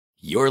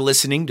You're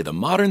listening to the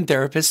Modern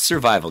Therapist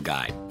Survival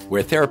Guide,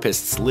 where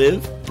therapists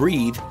live,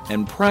 breathe,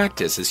 and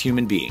practice as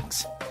human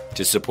beings.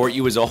 To support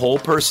you as a whole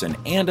person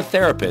and a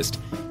therapist,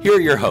 here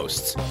are your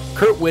hosts,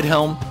 Kurt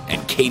Widhelm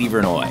and Katie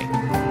Vernoy.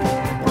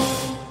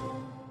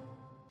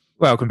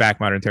 Welcome back,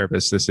 Modern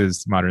Therapists. This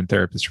is the Modern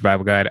Therapist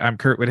Survival Guide. I'm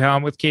Kurt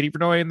Widhelm with Katie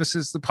Vernoy, and this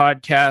is the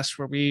podcast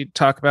where we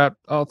talk about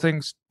all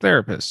things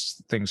therapists,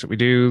 the things that we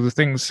do, the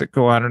things that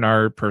go on in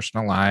our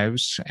personal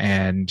lives.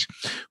 And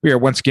we are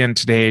once again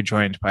today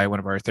joined by one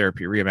of our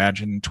Therapy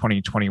Reimagined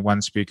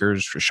 2021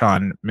 speakers,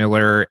 Rwenshaun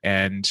Miller.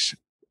 And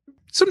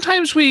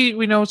sometimes we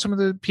know some of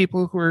the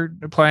people who are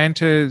applying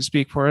to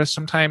speak for us.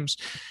 Sometimes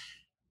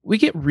we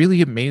get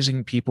really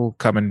amazing people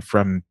coming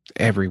from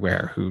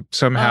everywhere who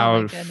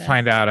somehow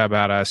find out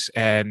about us.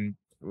 And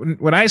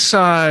when I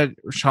saw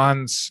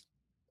Sean's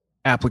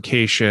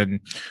application,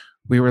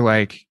 we were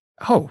like,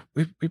 oh,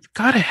 we've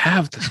got to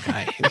have this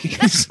guy.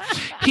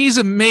 he's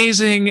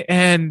amazing.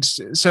 And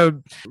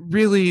so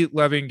really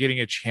loving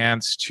getting a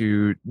chance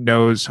to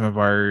know some of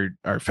our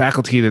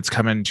faculty that's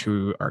coming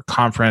to our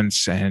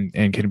conference and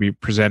can be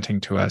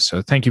presenting to us.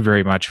 So thank you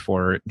very much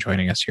for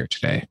joining us here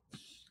today.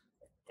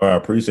 I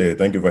appreciate it.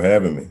 Thank you for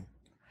having me.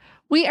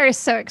 We are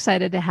so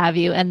excited to have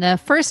you. And the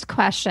first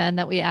question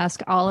that we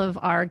ask all of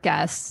our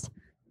guests,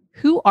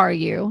 who are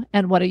you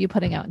and what are you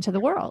putting out into the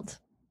world?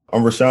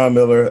 I'm Rwenshaun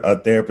Miller, a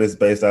therapist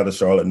based out of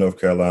Charlotte,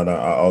 North Carolina.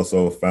 I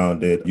also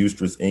founded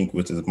Eustress Inc.,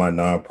 which is my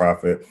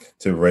nonprofit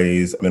to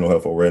raise mental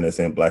health awareness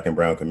in Black and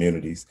Brown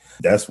communities.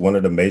 That's one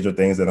of the major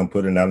things that I'm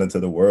putting out into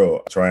the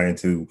world, trying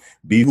to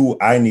be who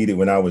I needed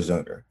when I was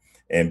younger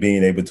and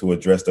being able to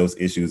address those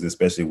issues,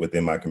 especially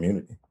within my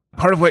community.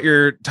 Part of what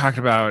you're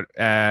talking about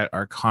at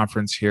our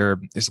conference here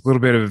is a little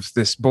bit of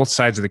this both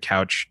sides of the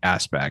couch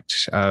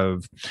aspect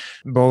of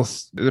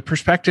both the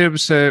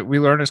perspectives that we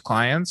learn as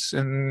clients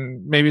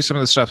and maybe some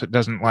of the stuff that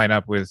doesn't line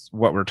up with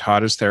what we're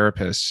taught as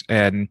therapists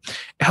and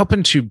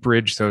helping to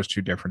bridge those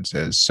two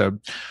differences. So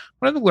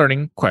one of the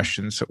learning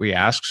questions that we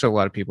ask, so a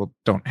lot of people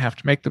don't have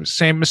to make the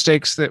same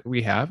mistakes that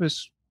we have,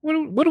 is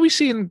what do we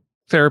see in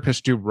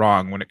therapists do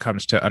wrong when it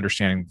comes to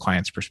understanding the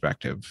client's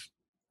perspective?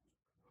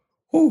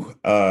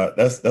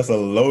 That's a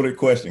loaded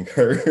question,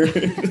 Kurt.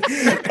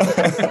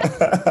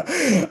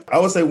 I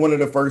would say one of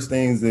the first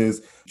things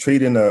is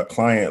treating a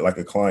client like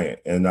a client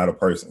and not a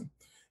person,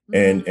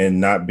 and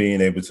not being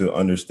able to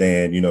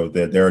understand,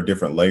 that there are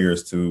different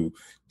layers to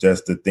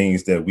just the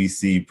things that we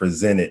see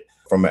presented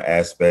from an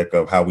aspect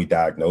of how we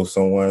diagnose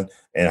someone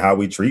and how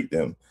we treat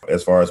them,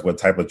 as far as what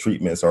type of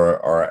treatments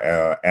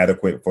are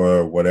adequate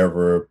for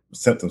whatever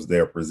symptoms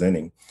they're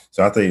presenting.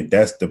 So I think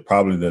that's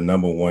probably the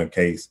number one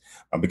case,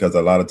 because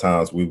a lot of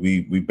times we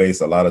base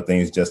a lot of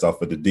things just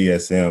off of the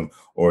DSM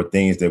or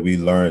things that we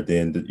learned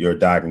in your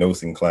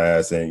diagnosing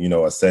class and,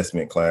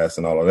 assessment class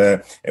and all of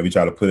that. And we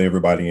try to put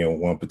everybody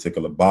in one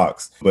particular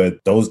box.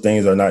 But those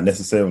things are not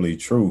necessarily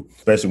true,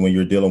 especially when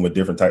you're dealing with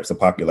different types of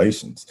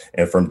populations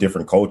and from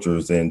different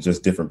cultures and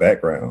just different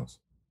backgrounds.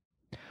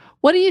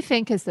 What do you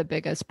think is the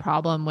biggest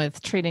problem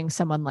with treating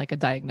someone like a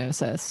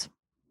diagnosis?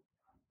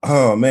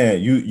 Oh,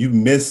 man, you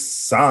miss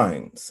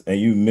signs and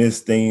you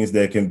miss things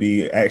that can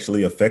be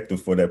actually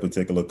effective for that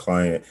particular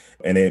client.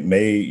 And it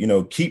may,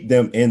 keep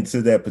them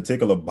into that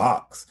particular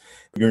box.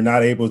 You're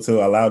not able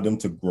to allow them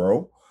to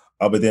grow.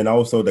 But then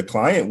also the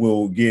client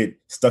will get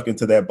stuck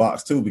into that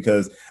box, too,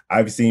 because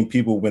I've seen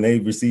people when they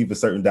receive a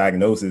certain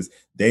diagnosis,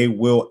 they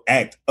will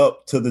act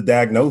up to the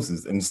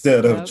diagnosis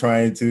instead of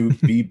trying to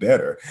be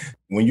better.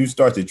 When you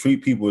start to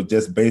treat people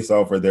just based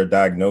off of their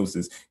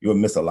diagnosis, you'll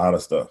miss a lot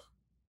of stuff.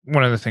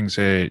 One of the things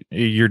that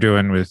you're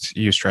doing with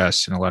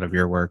Eustress and a lot of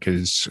your work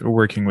is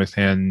working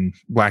within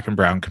Black and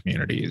Brown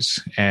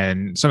communities.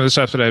 And some of the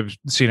stuff that I've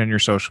seen on your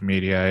social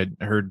media,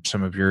 I heard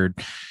some of your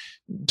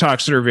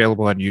talks that are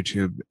available on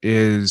YouTube,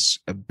 is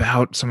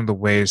about some of the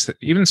ways that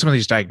even some of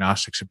these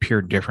diagnostics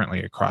appear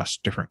differently across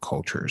different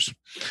cultures.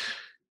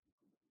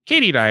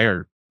 Katie and I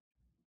are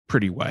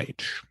pretty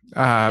white.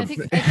 I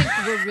think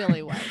we're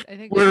really white. I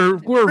think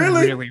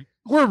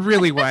we're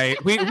really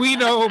white. We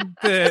know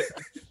that.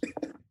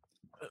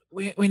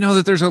 We know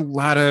that there's a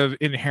lot of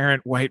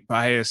inherent white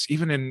bias,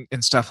 even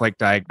in stuff like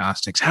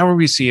diagnostics. How are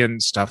we seeing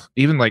stuff,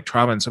 even like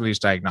trauma and some of these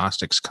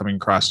diagnostics coming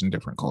across in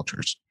different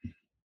cultures?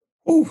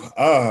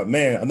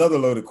 Man, another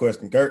loaded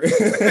question, Kurt.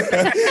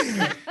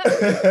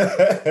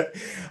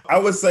 I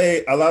would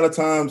say a lot of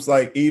times,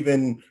 like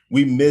even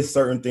we miss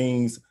certain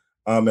things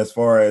as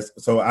far as,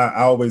 so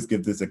I always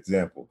give this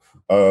example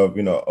of,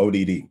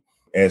 ODD.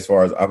 As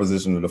far as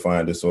oppositional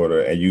defiant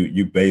disorder, and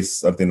you base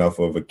something off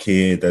of a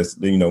kid that's,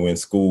 in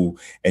school,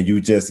 and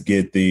you just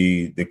get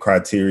the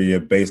criteria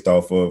based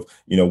off of,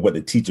 what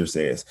the teacher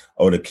says.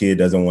 Oh, the kid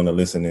doesn't want to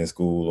listen in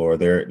school, or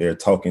they're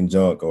talking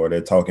junk, or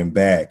they're talking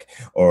back,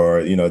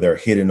 or, they're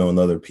hitting on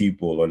other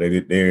people, or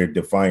they're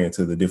defiant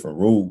to the different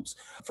rules.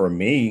 For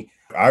me,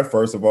 I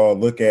first of all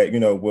look at,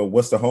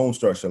 what's the home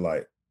structure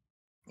like?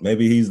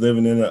 Maybe he's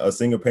living in a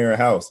single parent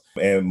house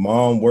and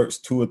mom works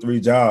 2 or 3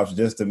 jobs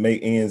just to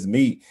make ends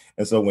meet.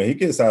 And so when he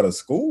gets out of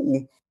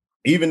school,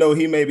 even though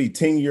he may be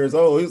 10 years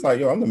old, he's like,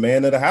 yo, I'm the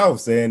man of the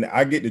house and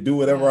I get to do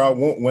whatever I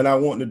want when I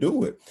want to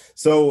do it.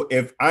 So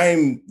if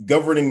I'm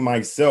governing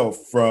myself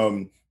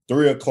from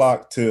 3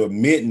 o'clock to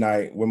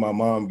midnight when my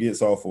mom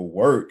gets off of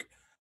work,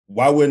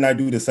 why wouldn't I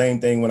do the same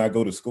thing when I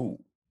go to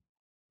school?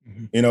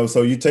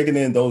 So you're taking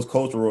in those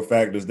cultural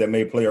factors that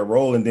may play a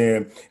role. And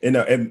then,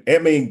 I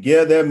mean,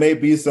 yeah, there may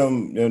be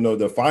some,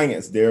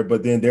 defiance there,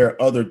 but then there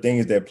are other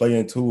things that play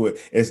into it.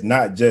 It's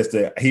not just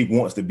that he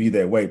wants to be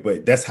that way,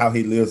 but that's how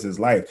he lives his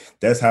life.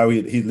 That's how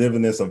he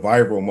living in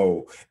survival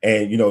mode.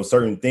 And,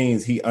 certain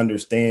things he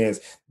understands,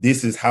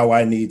 this is how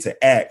I need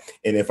to act.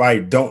 And if I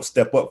don't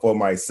step up for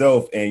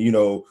myself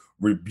and,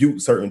 rebuke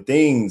certain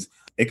things,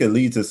 it could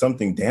lead to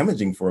something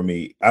damaging for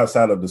me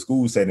outside of the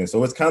school setting.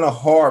 So it's kind of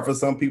hard for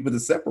some people to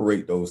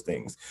separate those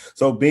things.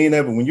 So being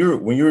able, when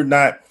you're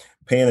not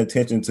paying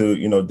attention to,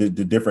 the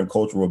different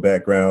cultural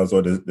backgrounds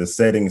or the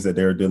settings that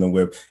they're dealing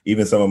with,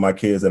 even some of my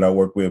kids that I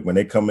work with, when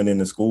they're coming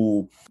into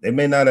school, they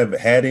may not have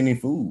had any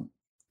food.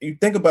 You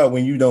think about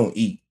when you don't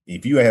eat.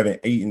 If you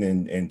haven't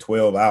eaten in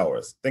 12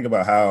 hours, think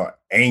about how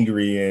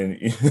angry and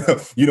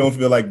you don't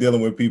feel like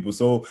dealing with people.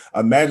 So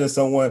imagine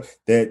someone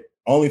that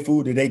only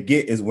food that they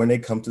get is when they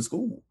come to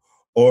school.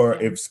 Or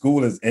if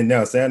school is, and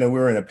now saying that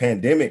we're in a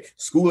pandemic,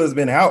 school has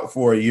been out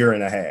for a year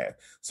and a half.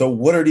 So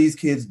what are these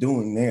kids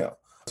doing now?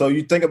 So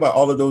you think about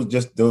all of those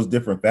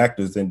different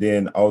factors. And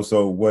then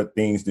also, what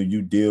things do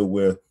you deal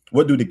with?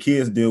 What do the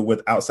kids deal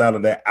with outside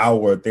of that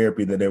hour of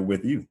therapy that they're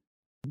with you?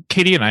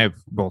 Katie and I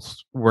have both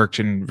worked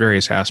in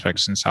various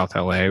aspects in South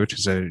LA, which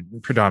is a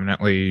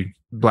predominantly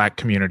Black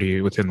community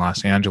within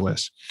Los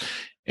Angeles.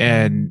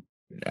 And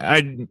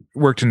I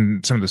worked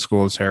in some of the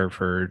schools there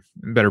for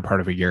the better part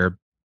of a year.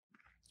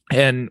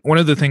 And one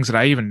of the things that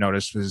I even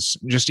noticed was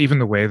just even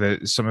the way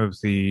that some of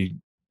the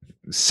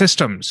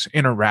systems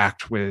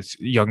interact with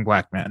young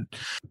Black men.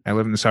 I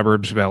live in the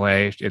suburbs of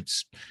LA.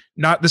 It's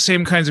not the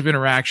same kinds of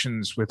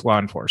interactions with law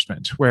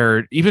enforcement,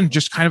 where even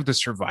just kind of the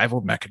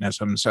survival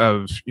mechanisms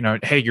of,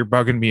 hey, you're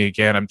bugging me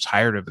again, I'm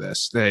tired of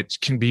this, that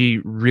can be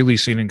really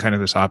seen in kind of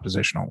this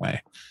oppositional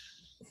way.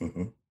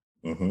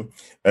 Mm-hmm.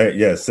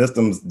 Yeah,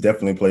 systems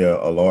definitely play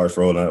a large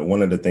role. And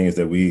one of the things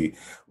that we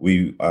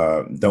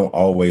don't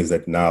always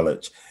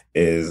acknowledge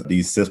is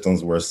these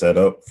systems were set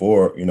up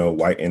for,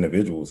 white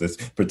individuals. It's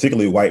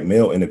particularly white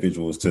male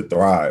individuals to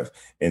thrive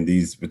in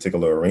these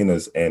particular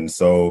arenas. And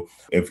so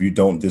if you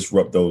don't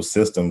disrupt those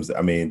systems,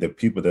 I mean, the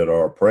people that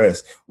are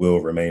oppressed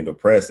will remain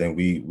oppressed. And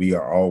we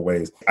are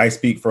always, I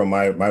speak from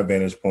my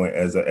vantage point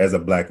as a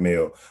Black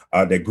male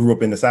that grew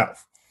up in the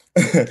South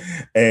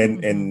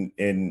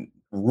and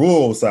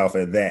rural South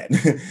at that.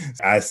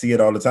 I see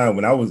it all the time.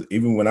 When I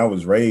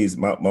was raised,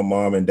 my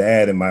mom and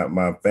dad and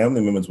my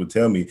family members would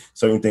tell me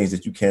certain things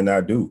that you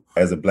cannot do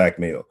as a Black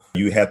male.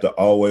 You have to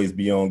always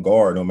be on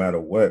guard no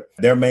matter what.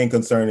 Their main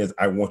concern is,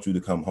 I want you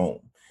to come home.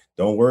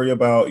 Don't worry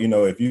about,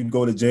 if you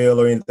go to jail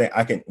or anything,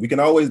 we can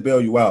always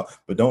bail you out,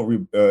 but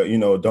don't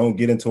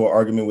get into an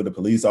argument with a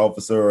police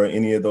officer or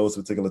any of those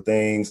particular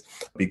things,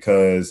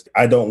 because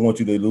I don't want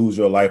you to lose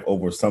your life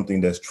over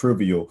something that's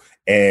trivial.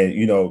 And,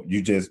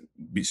 you just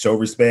show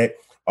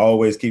respect,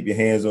 always keep your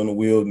hands on the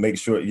wheel, make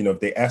sure, if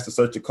they ask to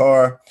search your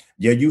car,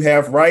 yeah, you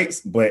have rights,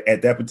 but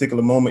at that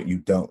particular moment, you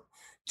don't.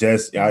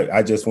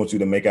 I just want you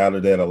to make out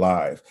of that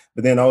alive.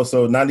 But then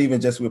also, not even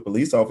just with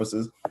police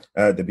officers,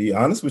 to be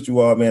honest with you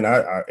all, man,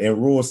 I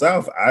in rural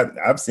South,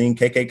 I've seen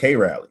KKK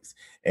rallies,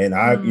 and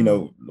I've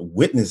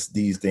witnessed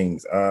these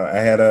things. I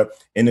had a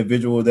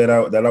individual that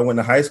I went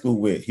to high school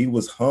with. He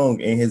was hung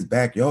in his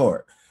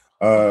backyard.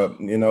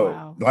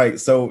 Wow.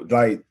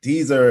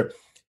 These are.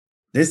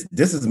 This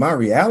is my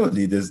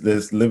reality.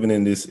 This living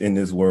in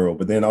this world.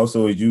 But then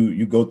also,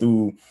 you go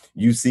through,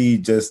 you see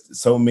just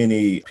so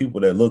many people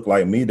that look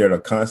like me that are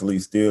constantly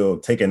still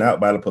taken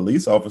out by the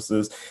police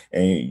officers,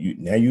 and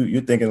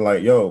you're thinking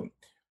like, yo,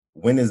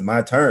 when is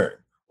my turn?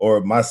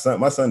 Or my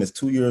son is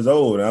 2 years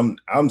old. And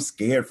I'm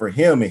scared for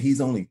him, and he's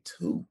only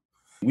 2.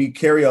 We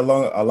carry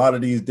along a lot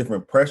of these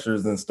different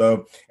pressures and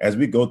stuff as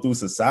we go through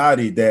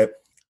society that.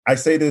 I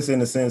say this in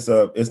the sense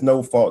of it's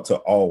no fault to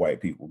all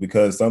white people,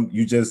 because some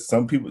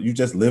people you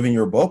just live in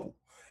your bubble,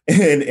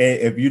 and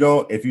if you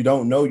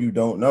don't know, you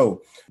don't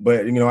know.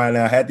 But and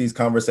I had these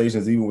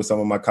conversations even with some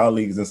of my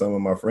colleagues and some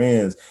of my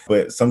friends.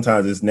 But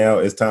sometimes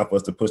it's time for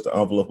us to push the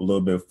envelope a little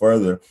bit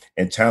further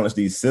and challenge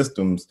these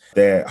systems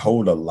that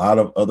hold a lot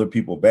of other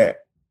people back.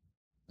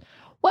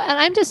 Well, and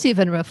I'm just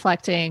even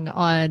reflecting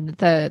on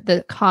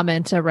the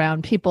comment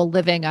around people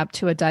living up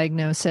to a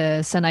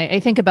diagnosis, and I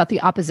think about the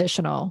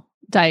oppositional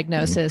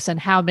diagnosis and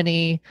how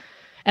many,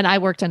 and I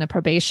worked in a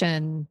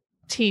probation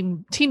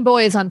teen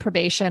boys on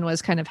probation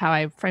was kind of how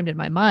I framed it in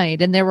my mind.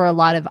 And there were a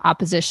lot of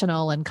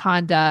oppositional and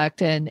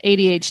conduct and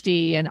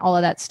ADHD and all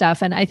of that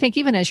stuff. And I think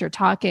even as you're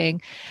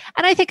talking,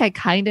 and I think I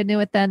kind of knew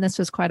it then, this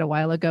was quite a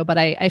while ago, but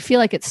I feel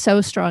like it's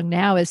so strong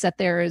now, is that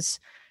there's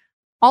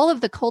all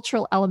of the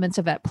cultural elements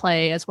of at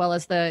play, as well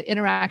as the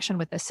interaction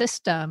with the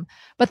system.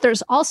 But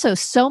there's also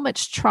so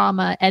much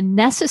trauma and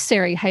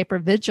necessary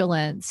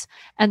hypervigilance.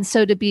 And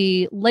so to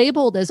be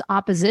labeled as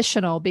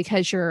oppositional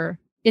because you're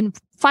in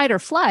fight or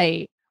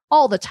flight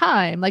all the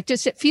time. Like,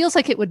 just, it feels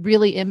like it would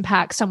really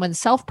impact someone's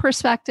self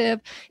perspective.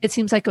 It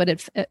seems like it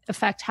would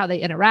affect how they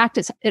interact.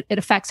 It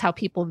affects how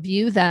people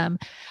view them.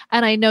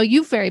 And I know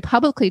you've very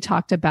publicly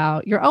talked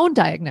about your own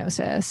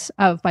diagnosis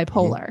of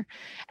bipolar.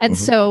 And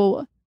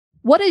so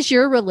what is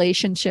your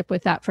relationship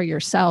with that for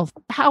yourself?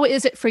 How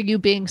is it for you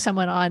being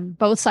someone on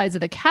both sides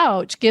of the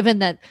couch, given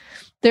that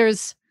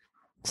there's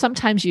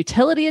sometimes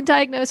utility in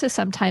diagnosis,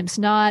 sometimes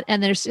not.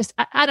 And there's just,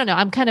 I don't know,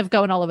 I'm kind of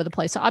going all over the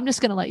place. So I'm just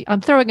going to I'm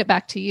throwing it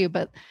back to you.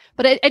 But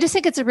I just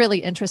think it's a really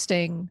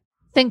interesting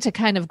thing to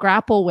kind of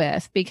grapple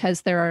with,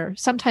 because there are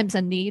sometimes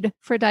a need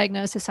for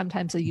diagnosis,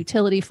 sometimes a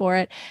utility for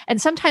it.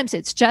 And sometimes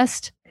it's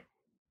just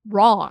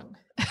wrong.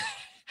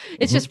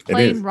 It's just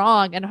plain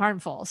wrong and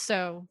harmful.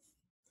 So.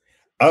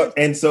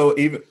 And so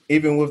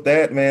even with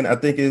that, man, I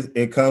think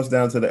it comes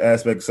down to the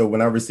aspect. So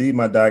when I received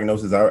my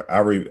diagnosis, I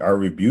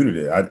rebuted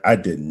it. I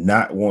did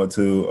not want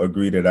to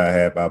agree that I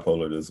had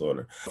bipolar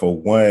disorder. For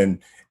one,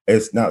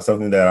 it's not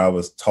something that I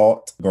was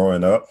taught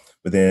growing up.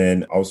 But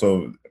then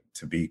also,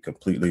 to be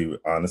completely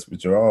honest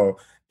with you all,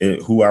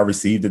 who I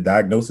received the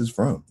diagnosis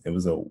from, it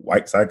was a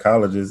white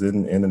psychologist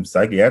in a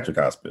psychiatric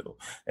hospital.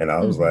 And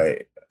I was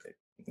like,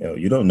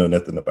 you don't know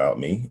nothing about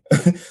me.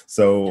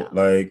 So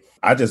like,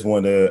 I'm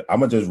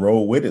gonna just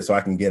roll with it so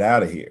I can get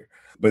out of here.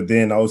 But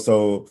then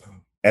also,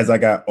 as I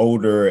got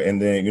older,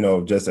 and then,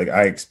 just like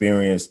I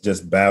experienced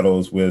just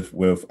battles with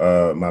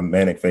my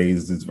manic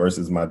phases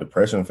versus my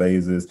depression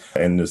phases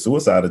and the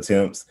suicide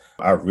attempts,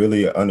 I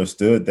really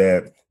understood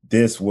that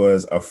this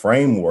was a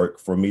framework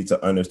for me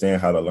to understand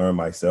how to learn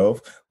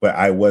myself. But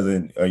I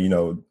wasn't,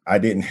 I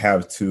didn't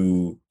have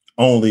to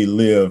only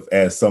live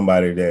as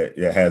somebody that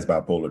has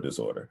bipolar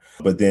disorder.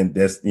 But then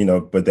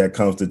but that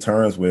comes to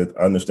terms with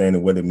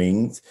understanding what it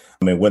means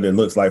and what it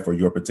looks like for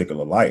your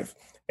particular life.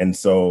 And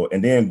so,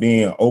 and then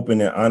being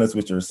open and honest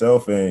with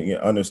yourself and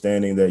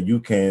understanding that you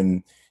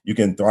can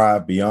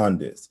thrive beyond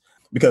this.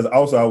 Because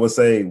also, I would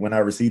say, when I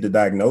received the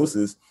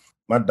diagnosis,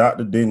 my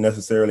doctor didn't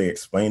necessarily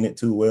explain it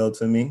too well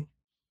to me.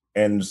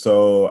 And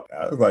so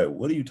I was like,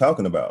 what are you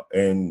talking about?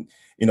 And,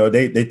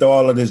 they throw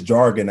all of this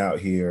jargon out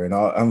here. And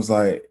I was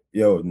like,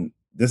 yo,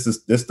 this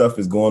stuff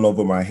is going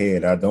over my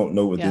head. I don't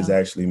know what this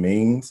actually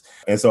means.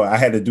 And so I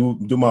had to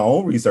do my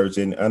own research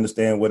and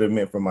understand what it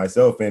meant for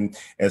myself, and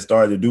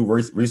started to do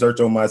research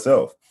on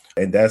myself.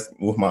 And that's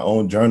with my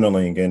own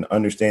journaling and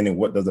understanding,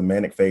 what does a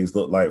manic phase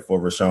look like for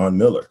Rwenshaun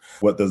Miller?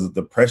 What does a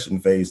depression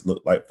phase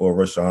look like for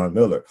Rwenshaun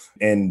Miller?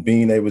 And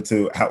being able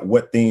to,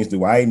 what things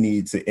do I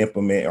need to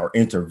implement or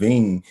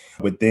intervene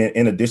within,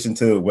 in addition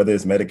to whether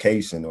it's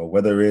medication or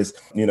whether it's,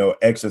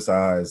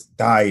 exercise,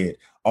 diet,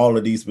 all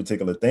of these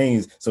particular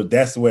things. So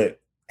that's what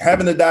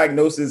having a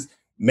diagnosis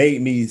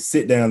made me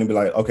sit down and be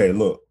like, okay,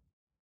 look,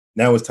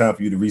 now it's time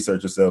for you to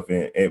research yourself.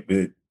 And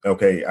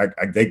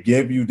they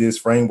give you this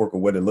framework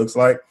of what it looks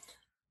like,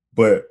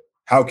 but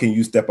how can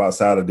you step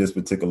outside of this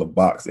particular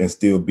box and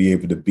still be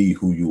able to be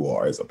who you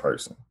are as a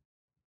person?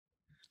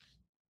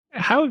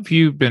 How have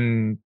you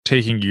been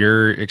taking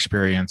your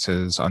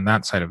experiences on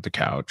that side of the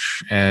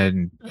couch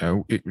and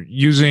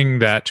using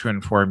that to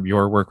inform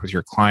your work with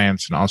your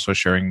clients, and also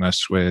sharing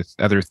this with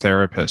other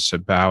therapists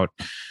about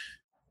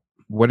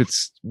what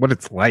it's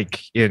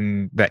like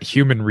in that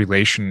human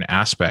relation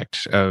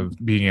aspect of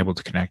being able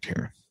to connect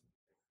here?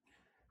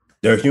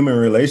 The human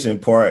relation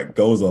part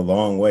goes a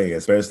long way,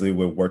 especially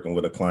with working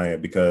with a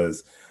client,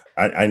 because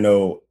I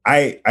know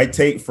I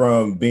take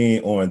from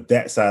being on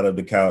that side of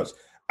the couch.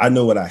 I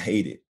know what I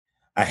hated.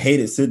 I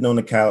hated sitting on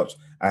the couch.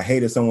 I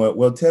hated someone,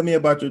 well, tell me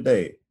about your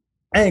day.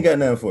 I ain't got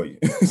nothing for you.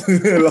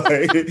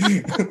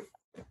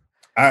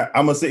 I'm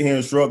going to sit here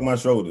and shrug my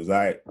shoulders.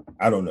 I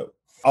don't know.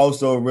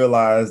 Also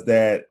realized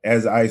that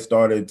as I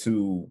started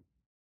to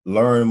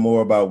learn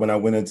more about, when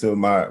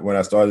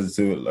I started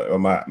to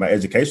my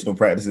educational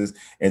practices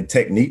and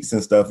techniques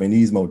and stuff, and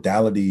these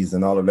modalities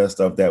and all of that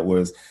stuff that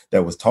was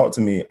taught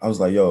to me, I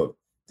was like, yo,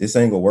 this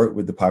ain't gonna work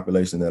with the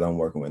population that I'm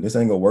working with. This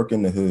ain't gonna work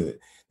in the hood.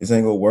 This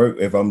ain't gonna work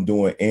if I'm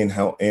doing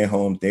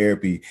in-home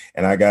therapy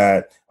and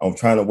I'm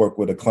trying to work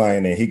with a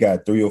client and he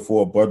got 3 or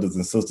 4 brothers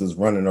and sisters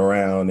running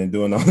around and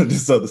doing all of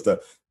this other stuff.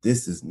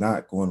 This is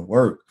not going to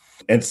work.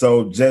 And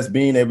so just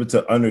being able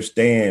to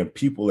understand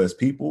people as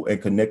people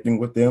and connecting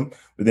with them,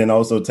 but then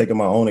also taking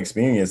my own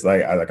experience.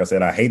 Like I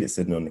said, I hated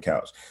sitting on the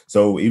couch.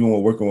 So even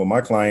when working with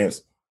my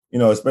clients,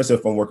 especially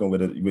if I'm working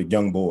with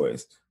young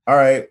boys, all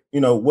right,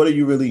 what are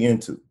you really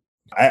into?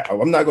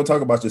 I'm not going to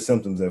talk about your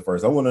symptoms at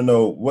first. I want to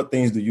know, what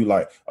things do you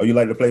like? Oh, you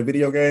like to play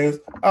video games?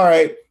 All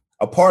right.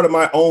 A part of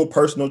my own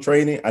personal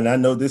training, and I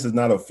know this is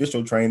not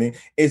official training,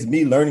 is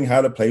me learning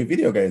how to play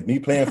video games, me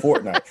playing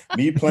Fortnite,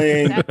 me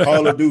playing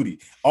Call of Duty,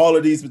 all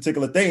of these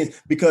particular things,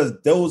 because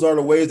those are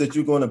the ways that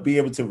you're going to be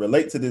able to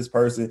relate to this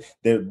person,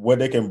 where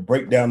they can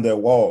break down their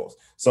walls.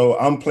 So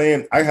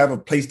I have a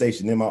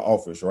PlayStation in my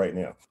office right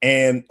now.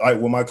 And like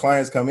when my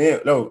clients come in,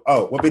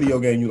 what video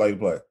game you like to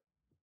play?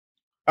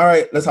 All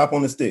right, let's hop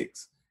on the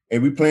sticks.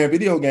 And we playing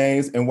video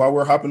games. And while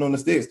we're hopping on the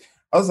sticks,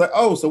 I was like,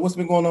 oh, so what's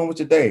been going on with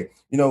your day?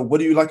 What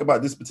do you like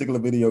about this particular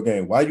video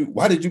game? Why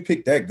did you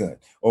pick that gun?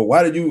 Or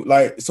why did you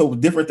so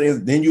different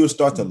things? Then you'll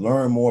start to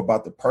learn more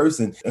about the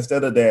person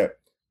instead of that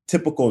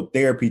typical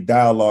therapy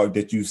dialogue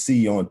that you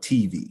see on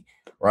TV.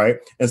 Right.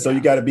 And so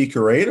you got to be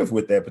creative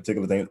with that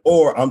particular thing.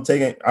 Or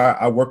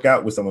I work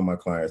out with some of my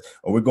clients,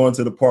 or we're going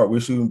to the park,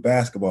 we're shooting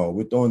basketball,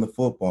 we're throwing the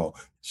football.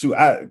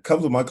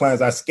 Comes with my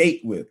clients I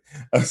skate with.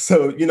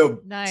 So,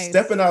 nice.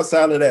 Stepping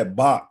outside of that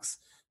box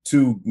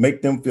to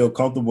make them feel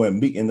comfortable and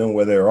meeting them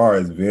where they are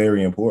is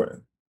very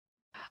important.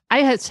 I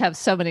have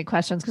so many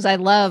questions because I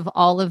love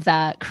all of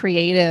that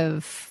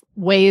creative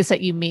ways that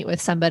you meet with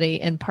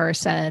somebody in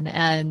person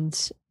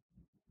and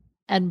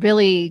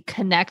really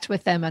connect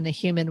with them in a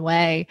human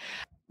way.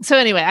 So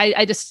anyway,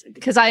 I just,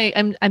 because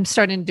I'm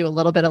starting to do a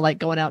little bit of like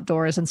going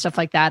outdoors and stuff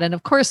like that. And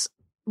of course,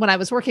 when I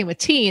was working with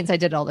teens, I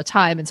did it all the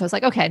time. And so I was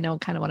like, okay, I know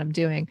kind of what I'm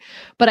doing.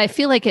 But I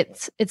feel like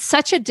it's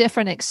such a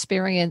different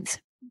experience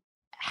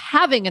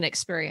having an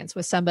experience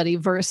with somebody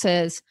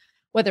versus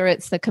whether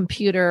it's the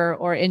computer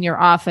or in your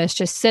office,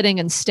 just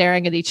sitting and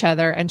staring at each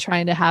other and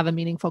trying to have a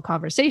meaningful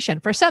conversation.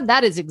 For some,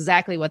 that is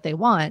exactly what they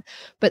want.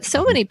 But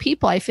so many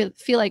people, I feel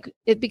like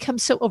it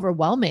becomes so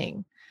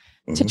overwhelming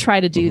to try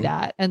to do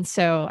that. And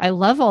so I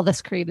love all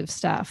this creative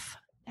stuff.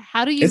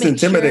 How do you make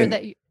sure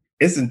that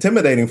it's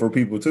intimidating for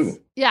people too?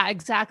 Yeah,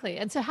 exactly.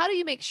 And so how do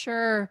you make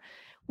sure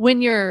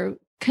when you're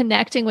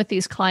connecting with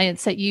these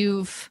clients that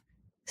you've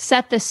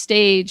set the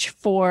stage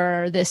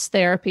for this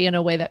therapy in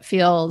a way that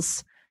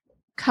feels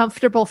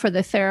comfortable for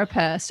the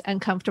therapist and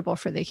comfortable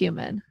for the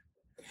human?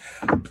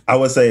 I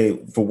would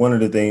say for one of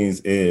the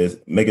things is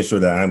making sure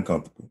that I'm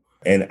comfortable.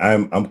 And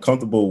I'm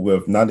comfortable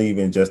with not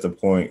even just a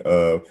point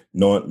of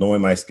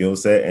knowing my skill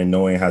set and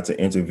knowing how to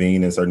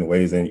intervene in certain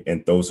ways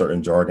and throw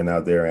certain jargon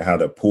out there and how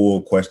to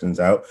pull questions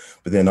out.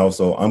 But then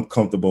also I'm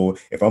comfortable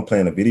if I'm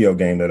playing a video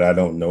game that I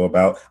don't know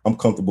about, I'm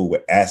comfortable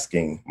with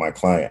asking my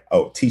client,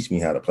 oh, teach me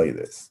how to play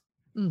this.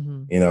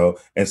 And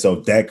so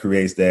that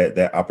creates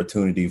that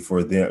opportunity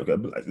for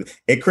them.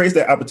 It creates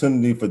that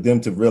opportunity for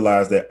them to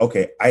realize that,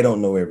 okay, I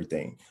don't know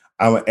everything.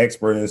 I'm an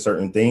expert in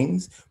certain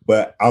things,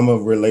 but I'm going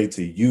to relate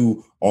to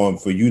you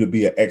for you to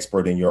be an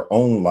expert in your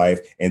own life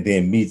and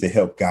then me to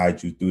help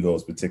guide you through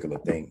those particular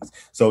things.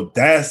 So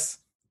that's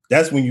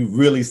when you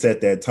really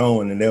set that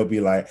tone and they'll be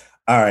like,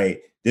 all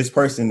right, this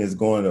person is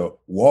going to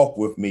walk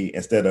with me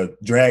instead of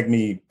drag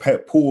me,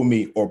 pull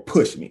me, or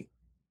push me.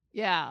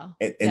 Yeah.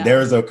 And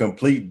there's a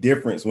complete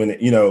difference when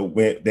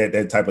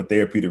that type of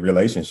therapeutic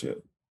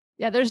relationship.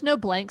 Yeah, there's no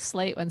blank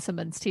slate when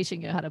someone's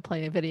teaching you how to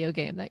play a video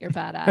game that you're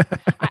bad at.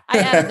 I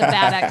added the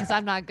bad at because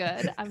I'm not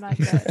good.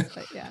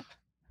 But yeah.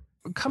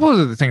 A couple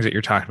of the things that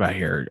you're talking about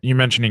here, you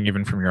mentioning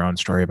even from your own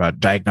story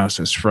about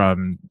diagnosis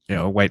from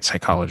white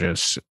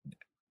psychologists.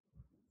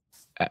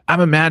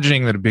 I'm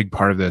imagining that a big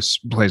part of this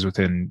plays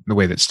within the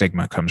way that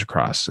stigma comes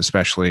across,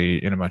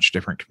 especially in a much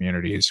different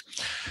communities.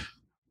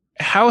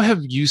 How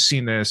have you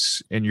seen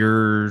this in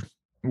your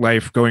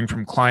life going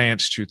from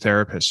clients to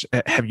therapists?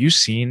 Have you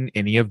seen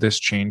any of this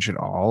change at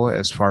all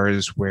as far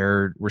as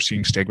where we're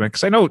seeing stigma?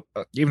 Because I know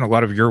even a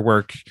lot of your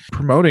work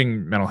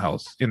promoting mental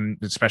health,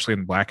 especially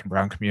in Black and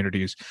Brown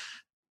communities,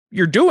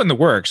 you're doing the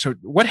work. So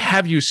what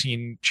have you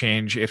seen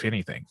change, if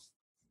anything?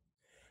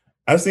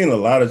 I've seen a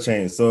lot of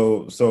change.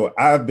 So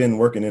I've been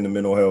working in the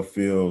mental health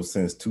field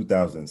since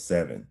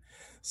 2007.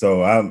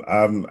 So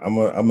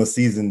I'm a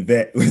seasoned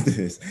vet with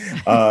this.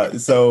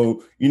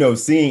 So,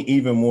 seeing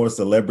even more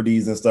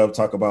celebrities and stuff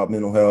talk about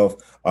mental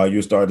health,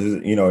 you start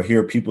to,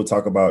 hear people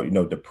talk about,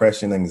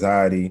 depression,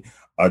 anxiety,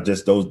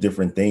 just those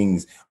different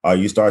things.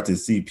 You start to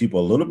see people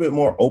a little bit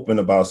more open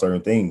about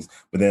certain things.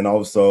 But then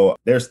also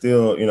there's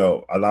still,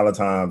 a lot of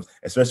times,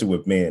 especially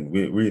with men,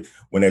 we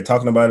when they're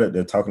talking about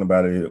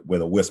it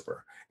with a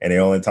whisper and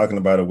they're only talking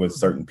about it with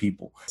certain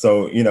people.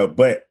 So,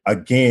 but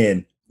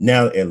again,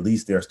 now at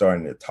least they're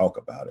starting to talk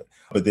about it.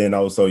 But then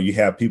also you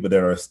have people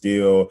that are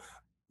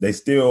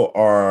still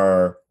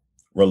are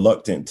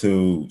reluctant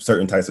to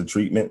certain types of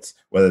treatments,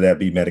 whether that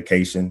be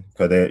medication,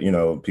 because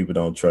people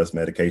don't trust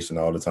medication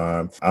all the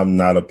time. I'm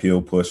not a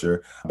pill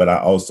pusher, but I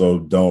also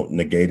don't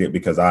negate it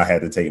because I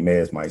had to take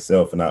meds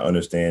myself and I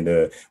understand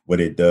what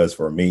it does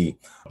for me.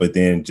 But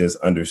then just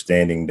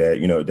understanding that,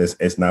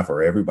 it's not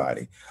for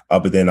everybody.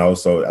 But then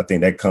also, I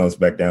think that comes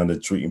back down to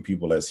treating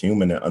people as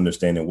human and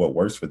understanding what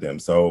works for them.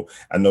 So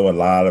I know a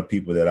lot of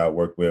people that I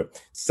work with,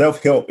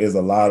 self-help is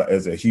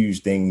a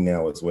huge thing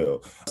now as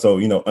well. So,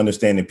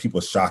 understanding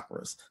people's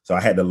chakras. So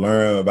I had to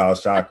learn about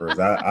chakras.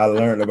 I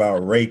learned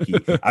about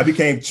Reiki. I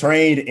became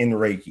trained in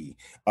Reiki.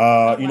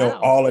 Wow.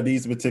 All of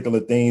these particular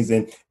things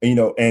and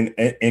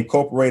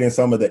incorporating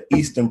some of the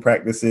Eastern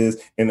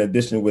practices in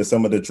addition with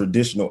some of the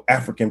traditional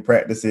African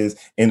practices,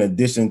 in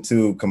addition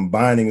to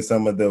combining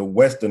some of the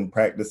Western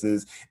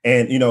practices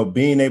and,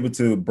 being able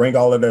to bring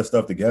all of that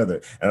stuff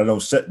together. And I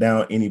don't shut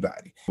down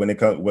anybody when it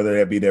comes, whether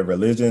that be their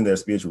religion, their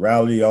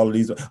spirituality, all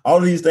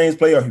of these things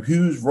play a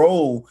huge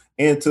role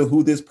into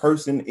who this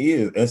person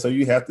is. And so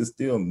you have to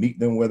still meet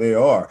them where they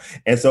are.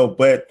 And so,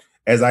 but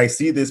as I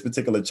see this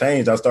particular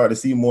change, I started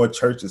to see more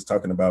churches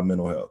talking about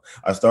mental health.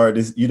 I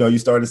started to, you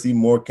start to see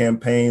more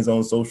campaigns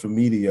on social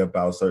media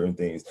about certain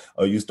things.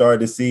 Or you start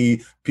to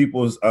see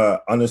people's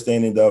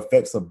understanding the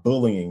effects of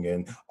bullying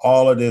and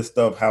all of this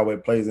stuff, how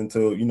it plays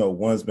into,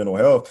 one's mental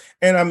health.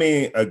 And I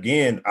mean,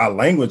 again, our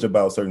language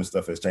about certain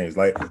stuff has changed.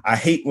 Like, I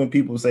hate when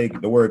people say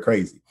the word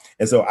crazy.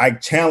 And so I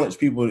challenge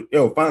people,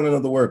 find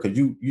another word, because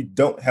you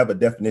don't have a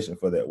definition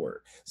for that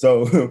word.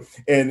 So,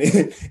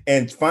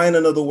 and find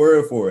another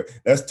word for it.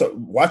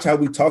 Watch how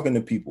we talking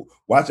to people,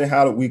 watching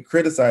how we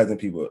criticizing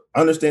people,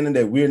 understanding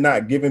that we're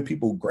not giving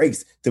people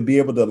grace to be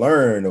able to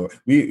learn, or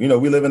we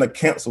live in a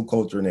cancel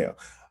culture now.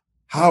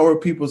 How are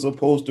people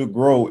supposed to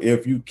grow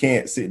if you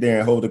can't sit there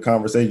and hold a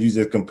conversation? You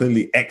just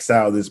completely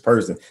exile this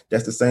person.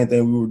 That's the same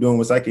thing we were doing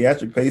with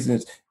psychiatric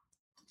patients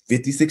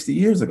 50, 60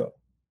 years ago.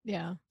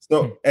 Yeah.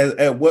 So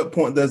at what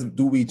point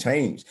do we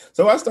change?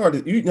 So I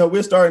started,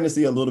 we're starting to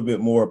see a little bit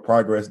more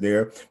progress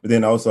there. But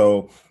then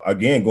also,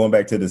 again, going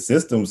back to the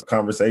systems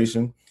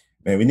conversation,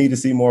 man, we need to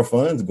see more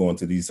funds going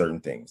to these certain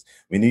things.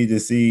 We need to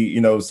see,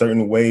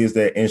 certain ways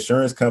that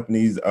insurance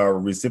companies are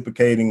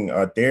reciprocating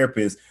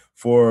therapists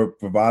for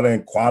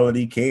providing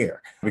quality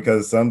care,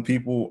 because some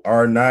people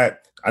are not.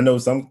 I know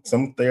some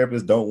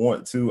therapists don't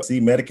want to see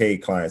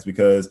Medicaid clients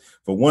because,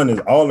 for one, is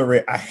all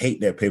the I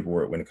hate that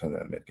paperwork when it comes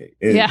out of Medicaid.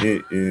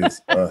 It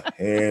is a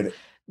headache.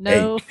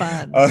 No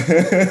fun.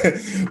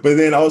 But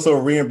then also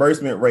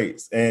reimbursement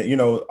rates and,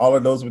 all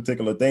of those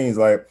particular things.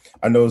 Like,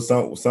 I know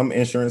some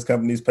insurance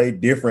companies pay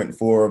different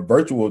for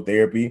virtual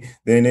therapy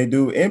than they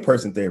do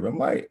in-person therapy. I'm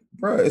like,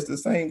 bro, it's the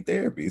same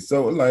therapy.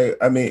 So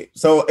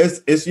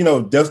it's,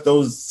 just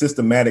those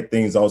systematic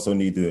things also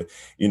need to,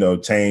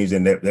 change.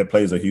 And that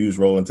plays a huge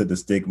role into the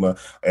stigma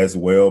as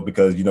well,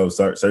 because,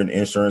 certain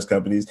insurance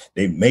companies,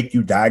 they make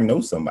you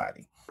diagnose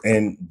somebody.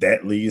 And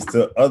that leads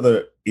to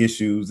other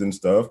issues and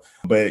stuff,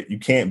 but you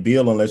can't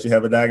bill unless you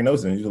have a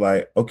diagnosis. And you're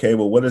like, okay,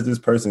 well, what if this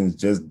person is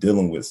just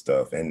dealing with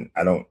stuff and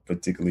I don't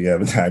particularly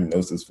have a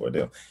diagnosis for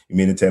them? You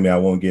mean to tell me I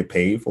won't get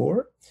paid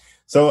for it?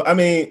 So, I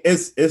mean,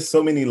 it's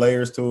so many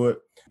layers to it,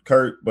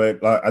 Kurt,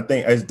 but I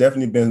think it's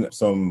definitely been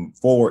some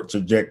forward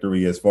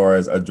trajectory as far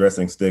as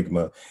addressing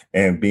stigma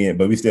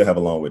but we still have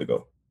a long way to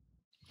go.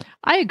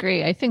 I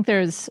agree. I think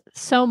there's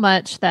so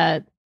much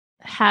that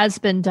has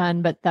been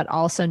done, but that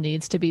also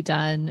needs to be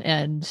done.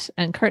 And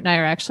Kurt and I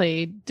are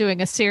actually doing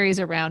a series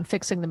around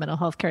fixing the mental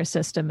health care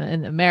system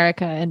in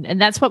America. And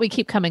that's what we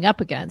keep coming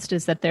up against,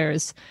 is that there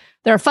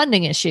are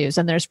funding issues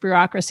and there's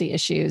bureaucracy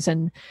issues.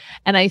 And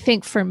I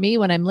think for me,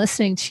 when I'm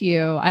listening to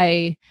you,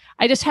 I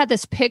just had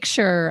this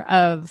picture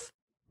of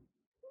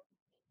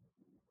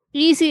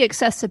easy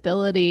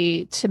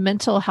accessibility to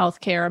mental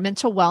health care or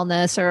mental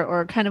wellness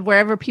or kind of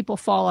wherever people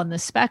fall on the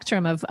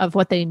spectrum of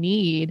what they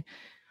need,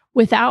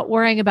 without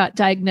worrying about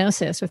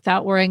diagnosis,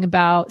 without worrying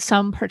about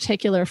some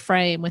particular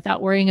frame, without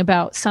worrying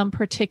about some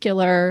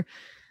particular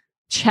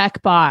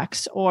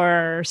checkbox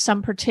or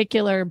some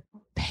particular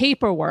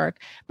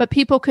paperwork, but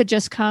people could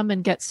just come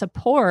and get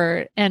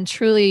support and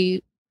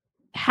truly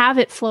have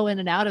it flow in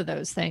and out of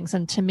those things.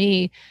 And to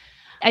me,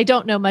 I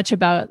don't know much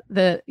about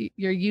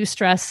your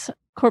Eustress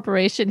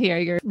corporation here,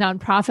 your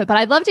nonprofit, but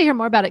I'd love to hear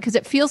more about it, because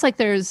it feels like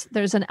there's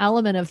an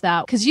element of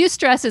that, because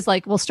Eustress is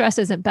like, well, stress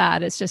isn't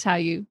bad. It's just how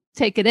you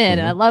take it in. Mm-hmm.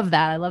 And I love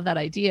that. I love that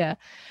idea.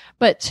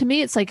 But to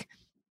me, it's like,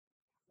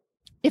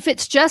 if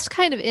it's just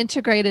kind of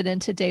integrated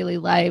into daily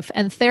life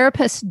and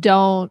therapists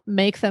don't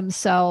make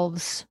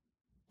themselves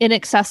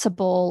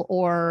inaccessible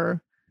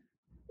or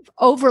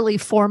overly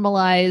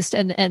formalized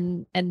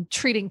and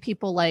treating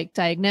people like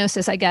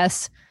diagnosis, I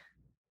guess,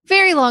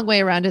 very long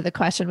way around to the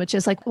question, which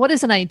is like, what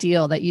is an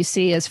ideal that you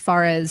see as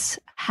far as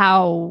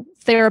how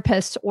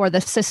therapists or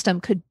the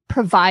system could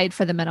provide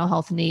for the mental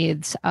health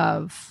needs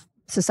of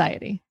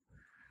society?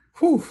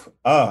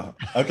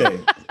 Okay.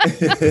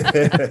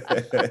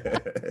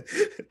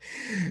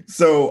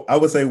 So I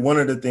would say one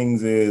of the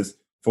things is,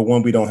 for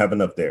one, we don't have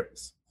enough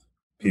therapists,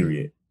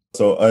 period. Mm-hmm.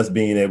 So us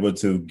being able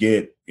to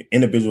get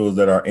individuals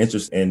that are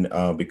interested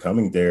in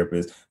becoming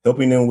therapists,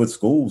 helping them with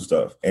school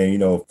stuff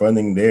and,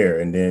 funding there,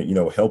 and then,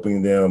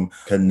 helping them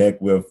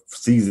connect with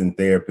seasoned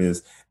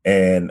therapists,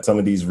 and some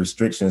of these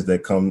restrictions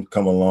that come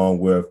along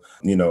with,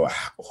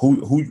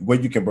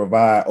 what you can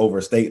provide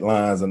over state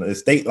lines and the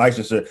state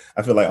licensure.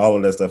 I feel like all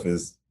of that stuff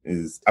is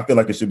I feel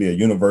like it should be a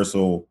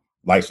universal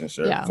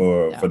licensure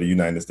for the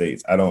United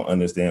States. I don't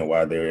understand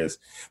why there is,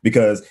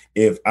 because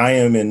if I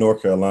am in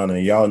North Carolina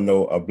and y'all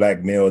know a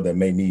Black male that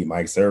may need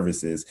my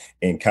services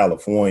in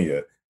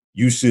California,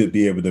 you should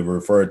be able to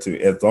refer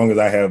to, as long as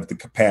I have the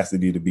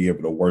capacity to be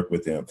able to work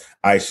with him,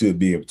 I should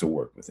be able to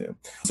work with him.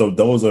 So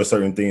those are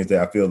certain things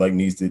that I feel like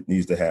needs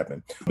to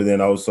happen. But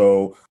then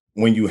also,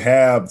 when you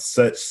have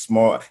such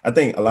small, I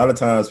think a lot of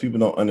times people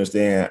don't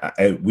understand,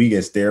 we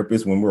as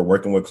therapists, when we're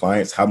working with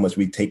clients, how much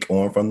we take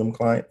on from them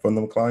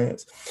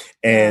clients.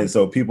 And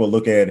so people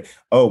look at,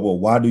 oh, well,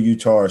 why do you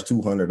charge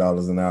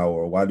 $200 an hour?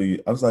 Or why do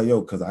you? I was like,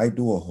 because I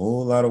do a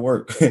whole lot of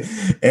work. But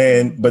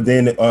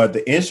then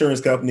the insurance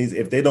companies,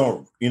 if they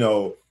don't,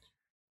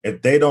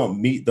 if they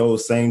don't meet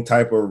those same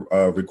type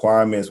of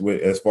requirements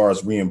with as far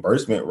as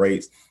reimbursement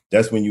rates,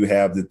 that's when you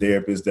have the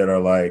therapists that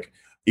are like,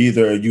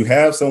 either you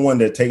have someone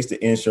that takes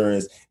the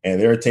insurance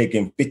and they're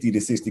taking 50 to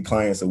 60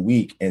 clients a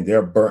week and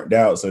they're burnt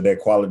out, so that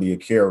quality of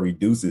care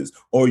reduces,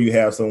 or you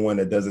have someone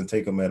that doesn't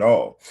take them at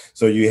all.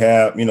 So you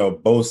have,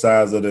 both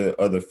sides of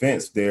the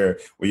fence there,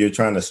 where you're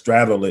trying to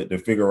straddle it to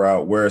figure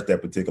out where's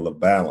that particular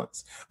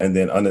balance. And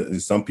then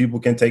some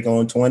people can take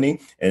on 20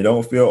 and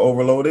don't feel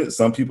overloaded.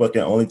 Some people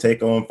can only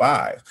take on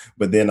 5,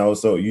 but then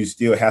also you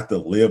still have to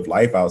live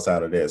life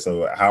outside of that.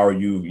 So how are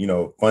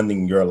you,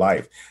 funding your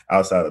life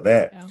outside of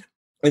that? Yeah.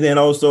 And then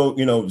also,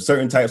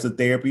 certain types of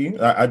therapy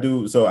I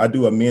do. So I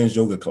do a men's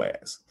yoga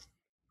class.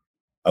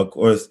 Of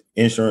course,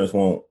 insurance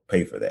won't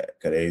pay for that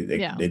because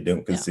they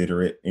don't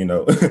consider it,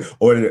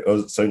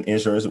 or certain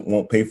insurance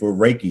won't pay for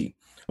Reiki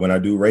when I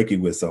do Reiki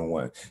with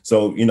someone.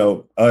 So,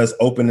 us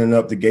opening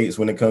up the gates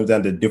when it comes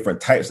down to different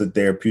types of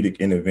therapeutic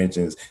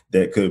interventions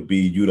that could be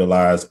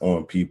utilized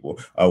on people,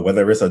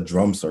 whether it's a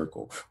drum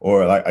circle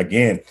or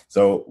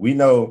so we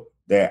know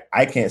that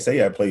I can't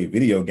say I play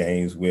video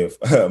games with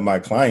my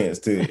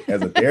clients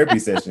as a therapy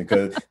session,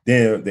 because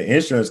then the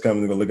insurance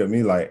company will look at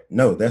me like,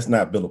 no, that's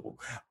not billable.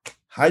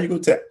 How you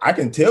gonna tell? I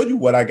can tell you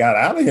what I got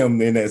out of him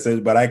in that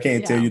sense, but I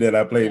can't tell you that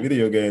I play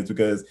video games,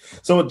 because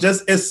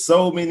it's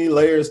so many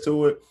layers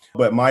to it.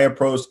 But my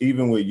approach,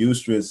 even with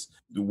Eustress,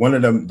 one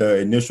of the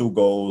initial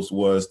goals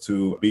was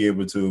to be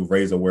able to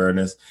raise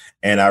awareness,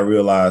 and I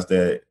realized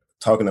that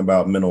talking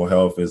about mental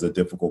health is a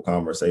difficult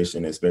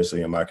conversation,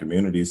 especially in my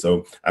community.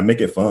 So I make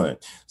it fun.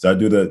 So I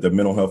do the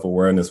mental health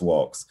awareness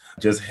walks.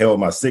 Just held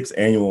my 6th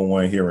annual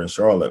one here in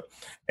Charlotte.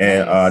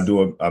 And I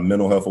do a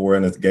mental health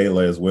awareness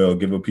gala as well,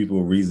 giving people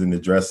a reason to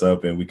dress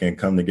up and we can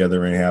come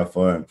together and have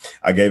fun.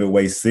 I gave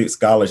away 6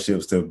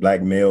 scholarships to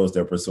Black males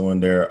that are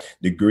pursuing their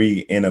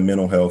degree in a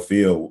mental health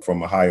field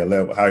from a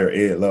higher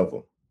ed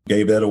level.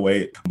 Gave that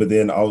away. But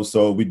then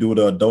also we do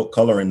the adult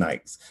coloring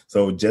nights.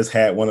 So just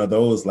had one of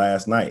those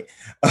last night.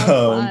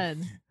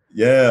 Fun.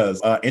 Yes.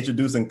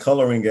 Introducing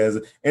coloring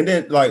and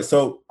then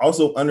so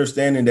also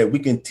understanding that we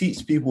can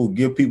teach people,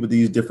 give people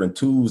these different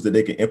tools that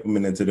they can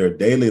implement into their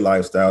daily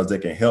lifestyles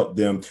that can help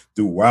them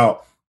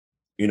throughout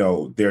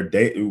their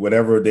day,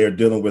 whatever they're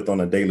dealing with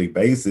on a daily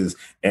basis,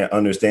 and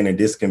understanding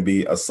this can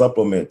be a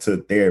supplement to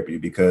therapy.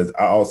 Because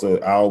I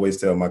always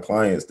tell my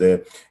clients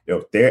that,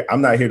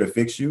 I'm not here to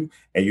fix you,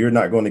 and you're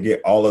not going to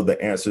get all of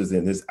the answers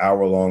in this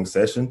hour-long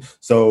session.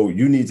 So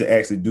you need to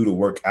actually do the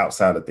work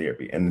outside of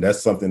therapy. And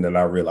that's something that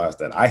I realized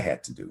that I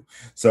had to do.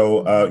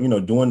 So,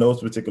 doing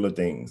those particular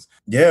things.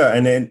 Yeah.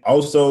 And then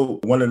also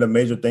one of the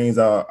major things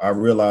I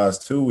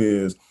realized too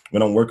is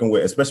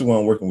especially when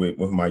I'm working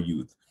with my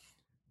youth,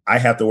 I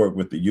have to work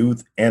with the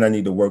youth, and I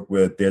need to work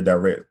with their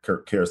direct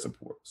care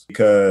supports,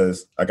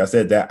 because like I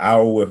said, that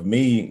hour with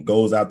me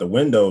goes out the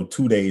window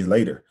 2 days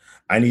later.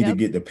 I need to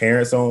get the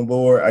parents on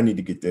board. I need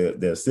to get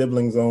their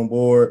siblings on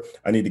board.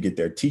 I need to get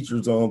their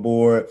teachers on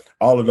board.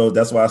 All of those.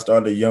 That's why I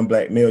started a Young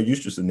Black Male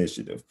Eustress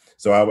Initiative.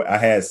 So I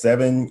had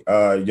 7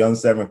 young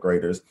 7th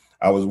graders.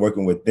 I was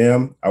working with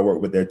them. I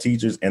worked with their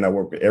teachers, and I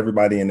worked with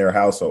everybody in their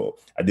household.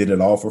 I did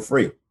it all for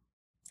free.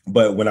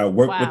 But when I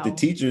worked with the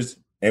teachers,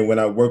 and when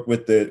I worked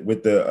with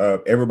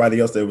the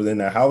everybody else that was in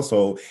that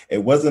household,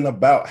 it wasn't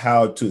about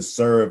how to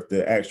serve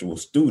the actual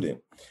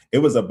student. It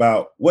was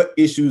about what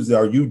issues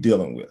are you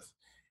dealing with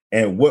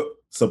and what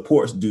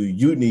supports do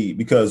you need?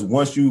 Because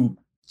once you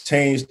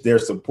change their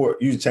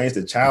support, you change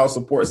the child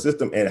support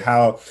system and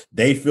how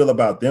they feel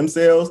about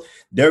themselves,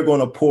 they're going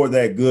to pour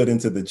that good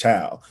into the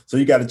child. So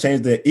you got to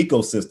change the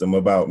ecosystem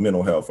about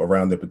mental health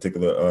around the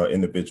particular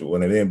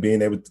individual. And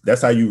then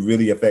that's how you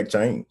really affect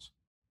change.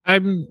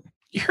 I'm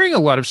hearing a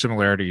lot of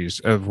similarities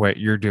of what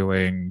you're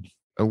doing,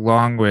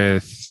 along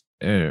with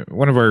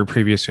one of our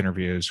previous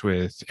interviews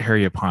with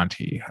Harriet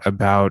Ponte,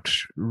 about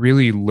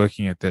really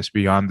looking at this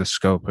beyond the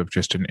scope of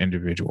just an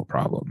individual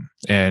problem,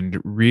 and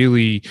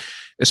really,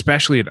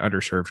 especially in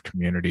underserved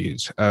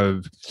communities,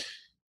 of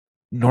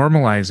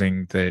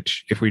normalizing that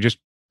if we just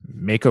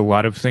make a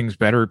lot of things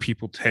better,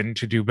 people tend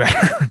to do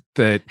better.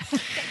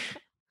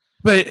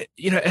 But,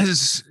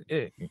 as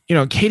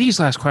Katie's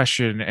last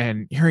question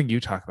and hearing you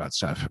talk about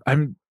stuff,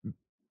 I'm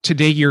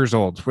today years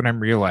old when I'm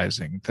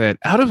realizing that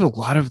out of a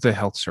lot of the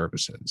health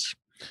services,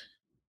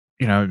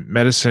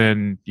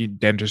 medicine,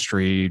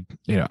 dentistry,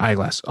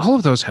 eyeglass, all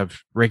of those have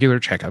regular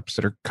checkups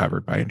that are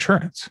covered by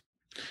insurance.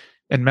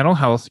 And mental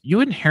health,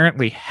 you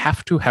inherently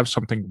have to have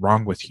something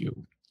wrong with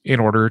you in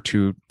order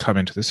to come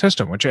into the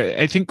system, which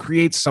I think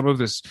creates some of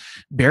this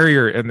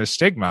barrier and the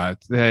stigma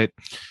that,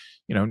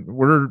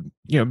 we're,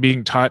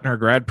 being taught in our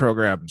grad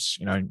programs,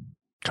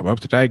 come up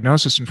with a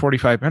diagnosis in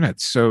 45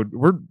 minutes. So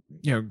we're,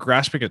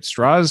 grasping at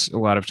straws a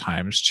lot of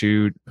times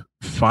to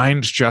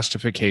find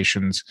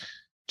justifications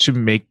to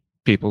make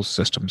people's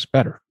systems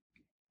better.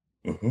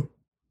 Mm-hmm.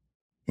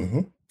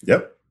 Mm-hmm.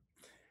 Yep.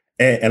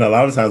 And a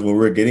lot of times when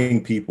we're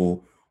getting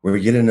people, we're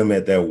getting them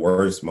at their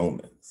worst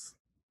moments.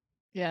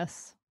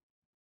 Yes.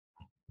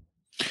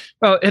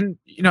 Well, and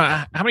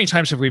how many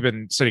times have we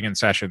been sitting in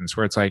sessions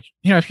where it's like,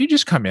 if you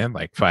just come in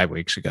like 5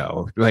 weeks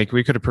ago, like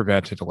we could have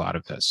prevented a lot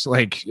of this.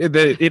 Like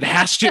it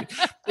has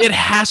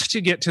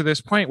to get to this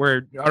point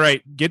where, all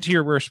right, get to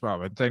your worst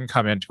moment, then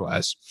come into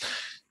us.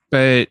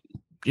 But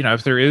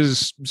if there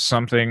is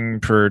something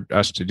for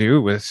us to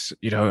do with,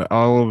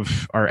 all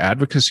of our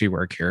advocacy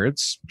work here,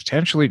 it's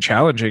potentially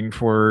challenging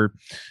for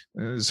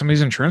some of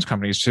these insurance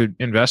companies to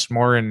invest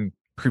more in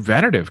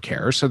preventative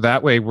care. So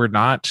that way we're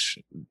not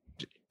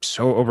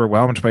so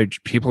overwhelmed by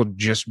people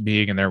just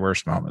being in their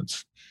worst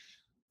moments.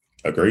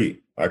 Agreed.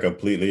 I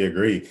completely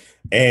agree.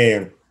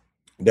 And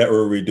that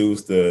will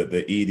reduce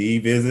the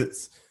ED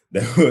visits,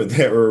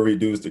 that will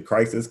reduce the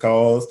crisis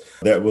calls,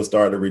 that will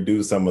start to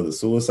reduce some of the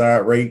suicide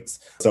rates,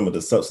 some of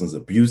the substance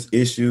abuse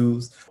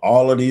issues,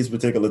 all of these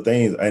particular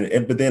things.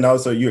 But then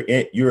also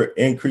you're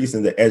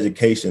increasing the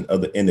education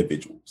of the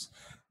individuals,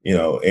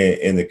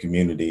 in the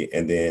community,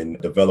 and then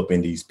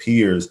developing these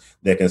peers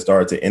that can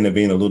start to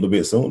intervene a little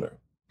bit sooner.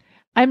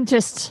 I'm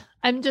just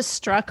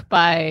struck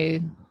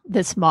by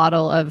this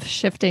model of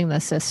shifting the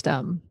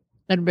system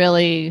and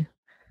really,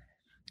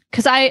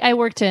 because I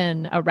worked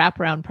in a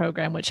wraparound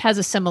program, which has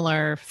a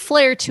similar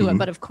flair to it.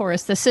 But of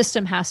course, the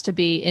system has to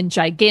be in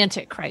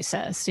gigantic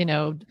crisis.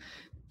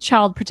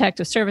 Child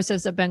protective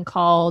services have been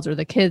called, or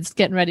the kid's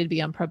getting ready to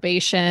be on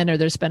probation, or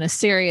there's been a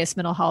serious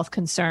mental health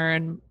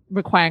concern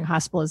requiring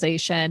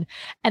hospitalization.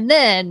 And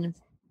then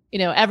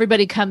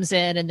everybody comes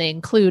in and they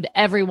include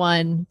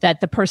everyone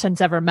that the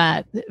person's ever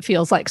met, it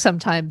feels like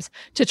sometimes,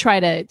 to try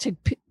to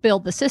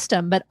build the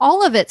system. But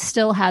all of it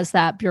still has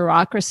that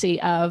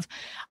bureaucracy of,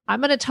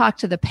 I'm going to talk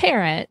to the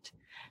parent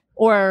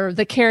or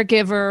the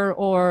caregiver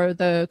or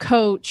the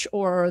coach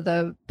or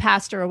the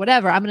pastor or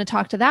whatever. I'm going to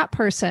talk to that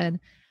person.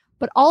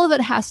 But all of it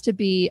has to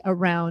be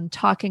around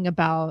talking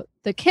about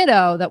the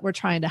kiddo that we're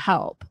trying to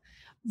help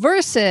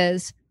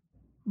versus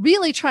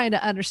really trying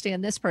to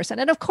understand this person.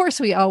 And of course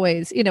we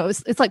always,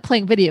 it's like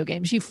playing video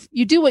games.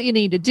 You do what you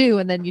need to do,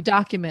 and then you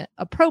document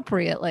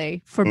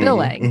appropriately for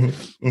billing.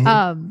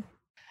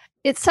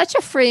 It's such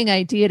a freeing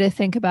idea to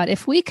think about.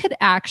 If we could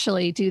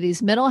actually do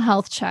these mental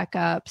health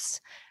checkups,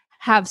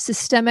 have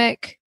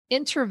systemic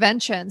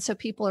intervention, so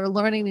people are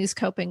learning these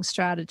coping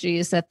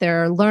strategies, that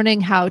they're learning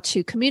how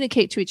to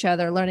communicate to each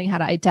other, learning how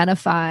to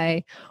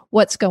identify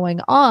what's going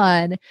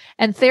on.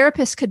 And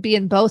therapists could be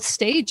in both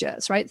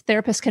stages, right?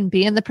 Therapists can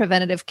be in the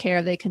preventative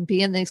care, they can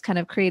be in these kind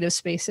of creative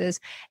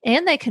spaces,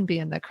 and they can be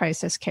in the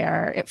crisis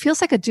care. It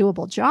feels like a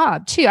doable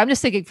job too. I'm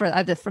just thinking from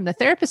the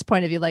therapist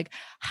point of view, like,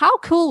 how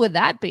cool would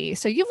that be?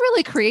 So you've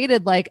really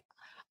created like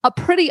a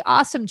pretty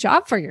awesome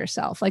job for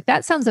yourself. Like,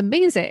 that sounds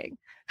amazing.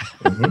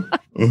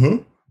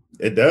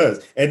 It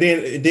does. And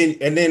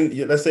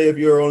then let's say if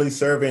you're only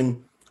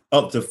serving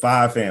up to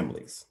 5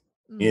 families,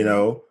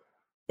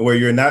 where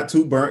you're not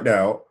too burnt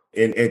out,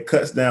 and it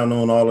cuts down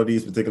on all of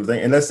these particular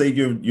things. And let's say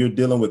you're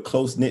dealing with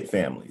close-knit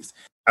families.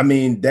 I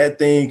mean, that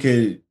thing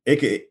could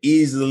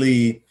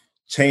easily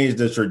change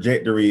the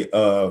trajectory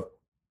of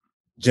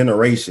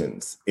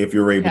generations if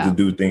you're able to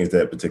do things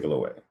that particular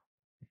way.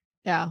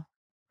 Yeah.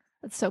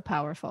 That's so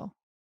powerful.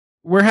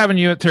 We're having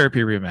you at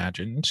Therapy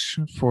Reimagined.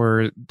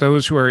 For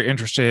those who are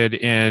interested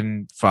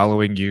in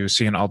following you,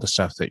 seeing all the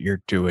stuff that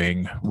you're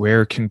doing,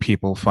 where can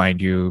people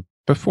find you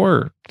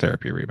before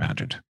Therapy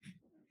Reimagined?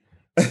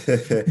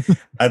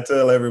 I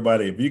tell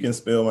everybody, if you can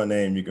spell my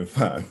name, you can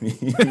find me.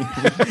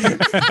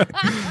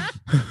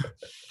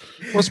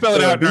 We'll spell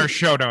it out in our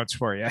show notes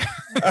for you.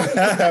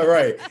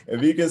 Right.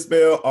 If you can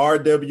spell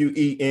Rwenshaun,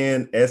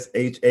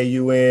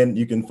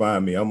 you can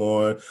find me. I'm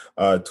on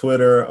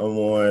Twitter. I'm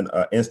on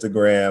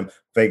Instagram,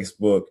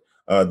 Facebook.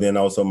 Then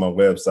also my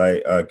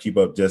website, keep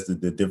up just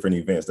the different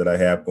events that I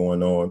have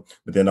going on.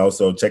 But then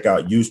also check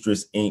out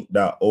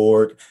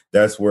eustrassinc.org.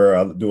 That's where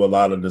I do a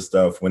lot of the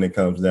stuff when it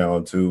comes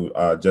down to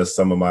just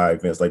some of my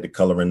events, like the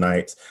coloring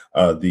nights,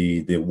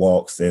 the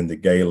walks and the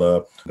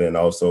gala. Then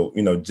also,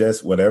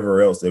 just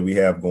whatever else that we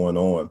have going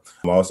on.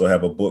 I also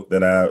have a book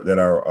that I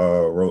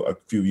wrote a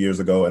few years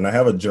ago, and I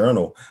have a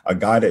journal, a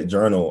guided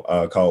journal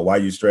called Why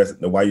You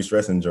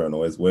Stressing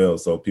Journal as well.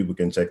 So people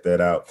can check that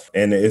out.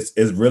 And it's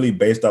really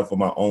based off of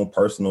my own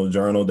personal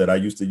journal that I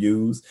used to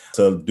use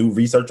to do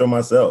research on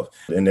myself.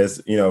 And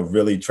it's,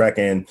 really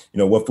tracking,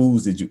 what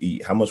foods did you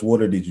eat? How much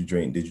water did you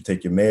drink? Did you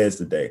take your meds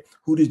today?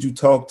 Who did you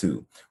talk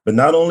to? But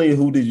not only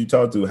who did you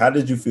talk to, how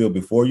did you feel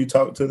before you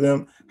talked to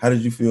them? How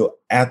did you feel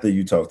after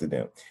you talked to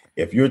them?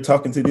 If you're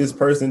talking to this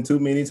person too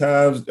many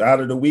times out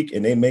of the week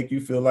and they make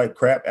you feel like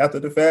crap after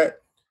the fact,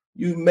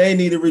 you may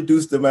need to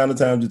reduce the amount of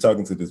times you're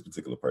talking to this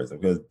particular person,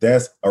 because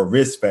that's a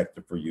risk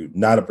factor for you,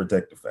 not a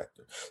protective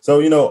factor. So,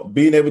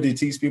 being able to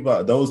teach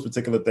people those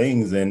particular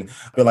things, and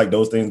I feel like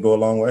those things go a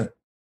long way.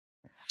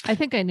 I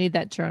think I need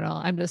that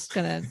journal. I'm just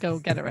going to go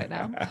get it right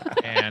now.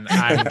 And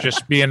I'm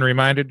just being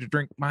reminded to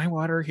drink my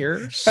water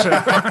here. So.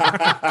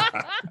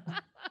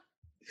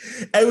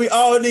 And we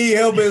all need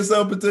help at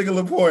some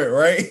particular point,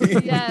 right?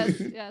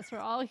 Yes, we're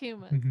all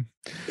human.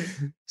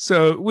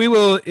 So we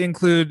will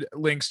include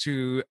links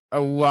to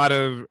a lot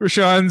of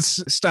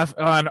Rwenshaun's stuff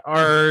on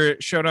our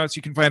show notes.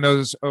 You can find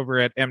those over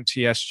at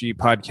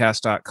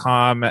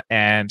mtsgpodcast.com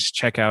and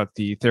check out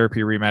the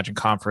Therapy Reimagined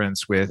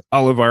Conference with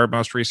all of our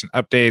most recent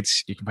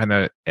updates. You can find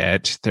that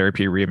at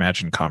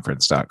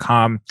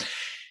therapyreimaginedconference.com.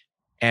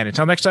 And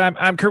until next time,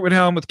 I'm Kurt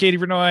Woodhelm with Katie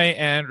Vernoy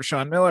and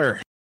Rwenshaun Miller.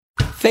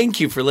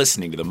 Thank you for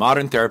listening to the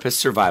Modern Therapist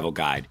Survival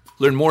Guide.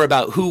 Learn more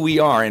about who we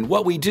are and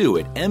what we do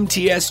at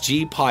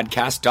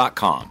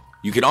mtsgpodcast.com.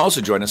 You can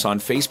also join us on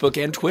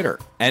Facebook and Twitter.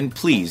 And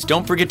please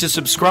don't forget to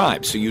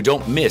subscribe so you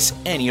don't miss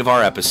any of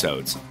our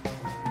episodes.